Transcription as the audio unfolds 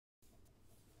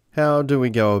How do we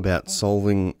go about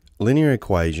solving linear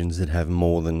equations that have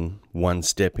more than one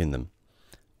step in them?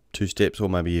 2 steps or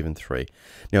maybe even 3.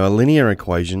 Now, a linear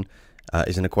equation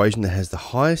is an equation that has the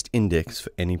highest index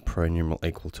for any pronumeral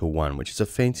equal to 1, which is a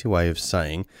fancy way of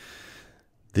saying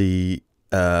the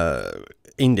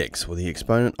index or the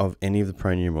exponent of any of the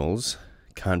pronumerals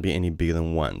can't be any bigger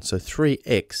than 1. So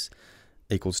 3x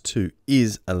equals 2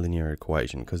 is a linear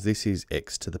equation because this is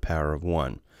x to the power of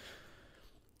 1.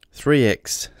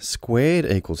 3x squared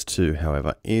equals 2,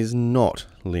 however, is not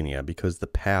linear because the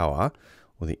power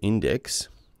or the index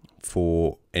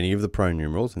for any of the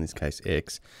pronumerals, in this case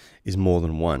x, is more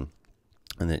than 1.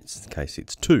 In this case,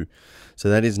 it's 2. So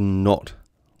that is not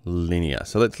linear.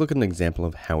 So let's look at an example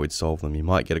of how we'd solve them. You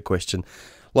might get a question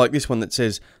like this one that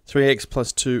says 3x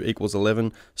plus 2 equals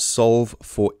 11, solve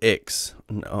for x.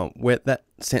 Where that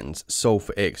sentence, solve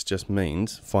for x, just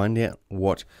means find out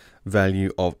what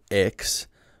value of x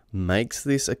makes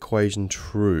this equation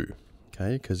true.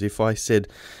 Okay, because if I said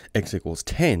x equals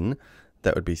 10,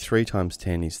 that would be 3 times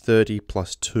 10 is 30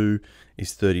 plus 2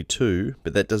 is 32,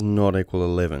 but that does not equal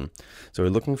 11. So we're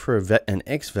looking for an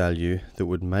x value that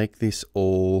would make this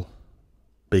all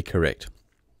be correct.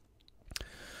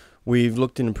 We've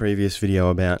looked in a previous video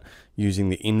about using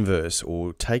the inverse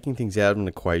or taking things out of an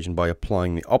equation by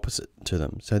applying the opposite to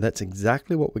them. So that's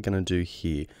exactly what we're going to do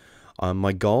here.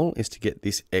 My goal is to get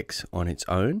this x on its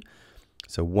own.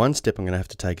 So one step I'm going to have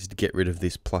to take is to get rid of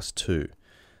this plus 2.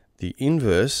 The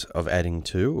inverse of adding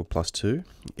 2 or plus 2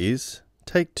 is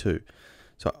take 2.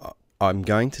 So I'm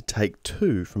going to take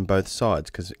 2 from both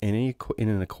sides because in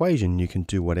an equation you can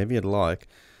do whatever you'd like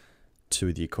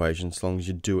to the equation as long as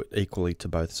you do it equally to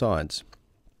both sides.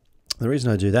 The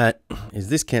reason I do that is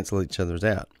this cancels each other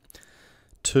out.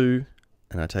 2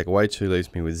 and I take away 2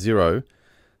 leaves me with 0.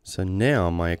 So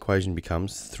now my equation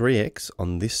becomes 3x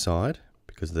on this side,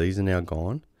 because these are now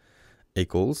gone,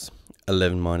 equals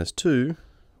 11 minus 2,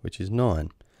 which is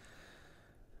 9.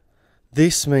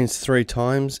 This means 3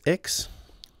 times x.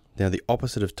 Now the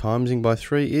opposite of timesing by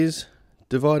 3 is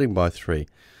dividing by 3.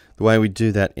 The way we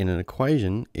do that in an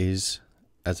equation is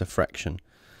as a fraction.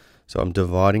 So I'm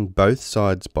dividing both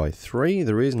sides by 3.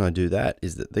 The reason I do that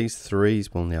is that these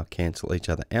 3's will now cancel each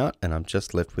other out, and I'm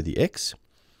just left with the x.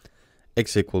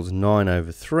 X equals 9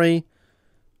 over 3,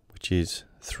 which is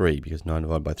 3, because 9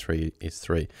 divided by 3 is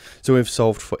 3. So we've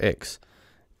solved for x.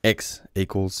 X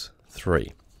equals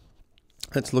 3.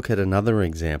 Let's look at another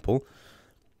example.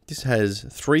 This has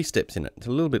 3 steps in it. It's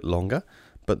a little bit longer,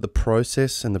 but the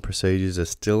process and the procedures are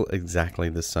still exactly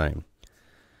the same.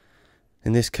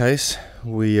 In this case,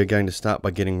 we are going to start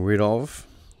by getting rid of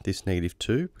this negative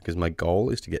 2, because my goal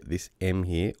is to get this m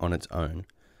here on its own.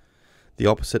 The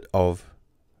opposite of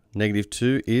negative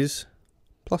 2 is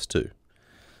plus 2.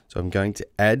 So I'm going to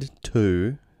add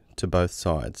 2 to both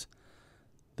sides.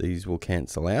 These will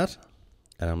cancel out,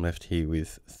 and I'm left here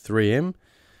with 3m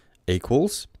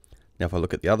equals, now if I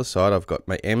look at the other side, I've got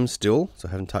my m still, so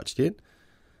I haven't touched it,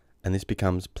 and this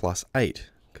becomes plus 8,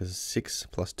 because 6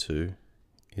 plus 2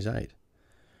 is 8.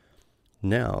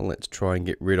 Now let's try and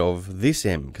get rid of this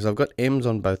m, because I've got m's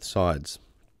on both sides.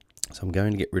 So I'm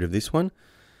going to get rid of this one.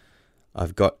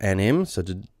 I've got an m, so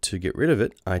to get rid of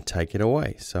it, I take it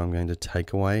away. So I'm going to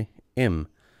take away m.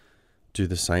 Do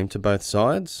the same to both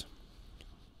sides.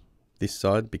 This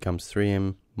side becomes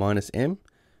 3m minus m,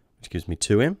 which gives me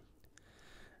 2m.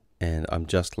 And I'm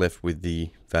just left with the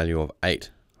value of 8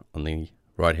 on the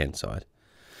right-hand side.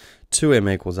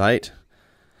 2m equals 8.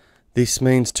 This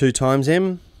means 2 times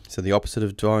m. So the opposite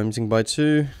of timesing by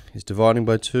 2 is dividing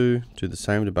by 2. Do the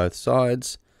same to both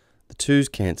sides. The 2's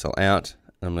cancel out.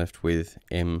 I'm left with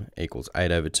m equals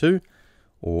 8 over 2,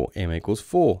 or m equals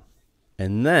 4.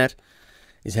 And that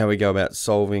is how we go about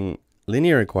solving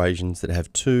linear equations that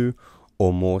have 2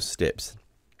 or more steps.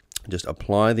 Just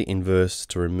apply the inverse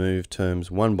to remove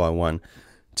terms one by one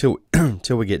till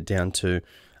we get down to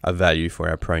a value for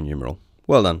our pronumeral.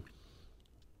 Well done.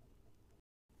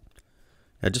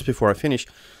 Now, just before I finish,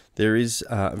 there is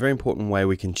a very important way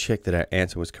we can check that our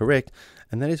answer was correct,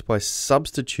 and that is by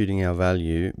substituting our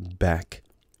value back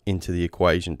into the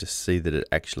equation to see that it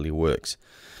actually works.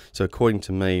 So according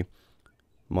to me,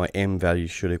 my m value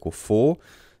should equal 4.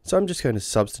 So I'm just going to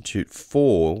substitute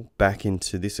 4 back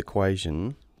into this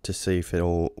equation to see if it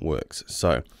all works.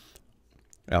 So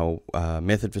our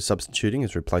method for substituting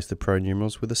is replace the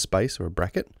pronumerals with a space or a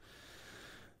bracket.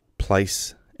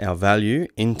 Place our value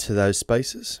into those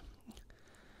spaces.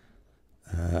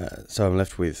 So I'm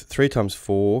left with 3 times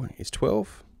 4 is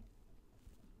 12.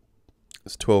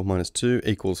 It's 12 minus 2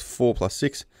 equals 4 plus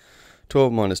 6.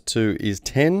 12 minus 2 is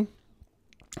 10.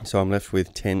 So I'm left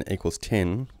with 10 equals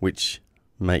 10, which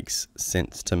makes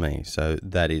sense to me, so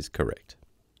that is correct.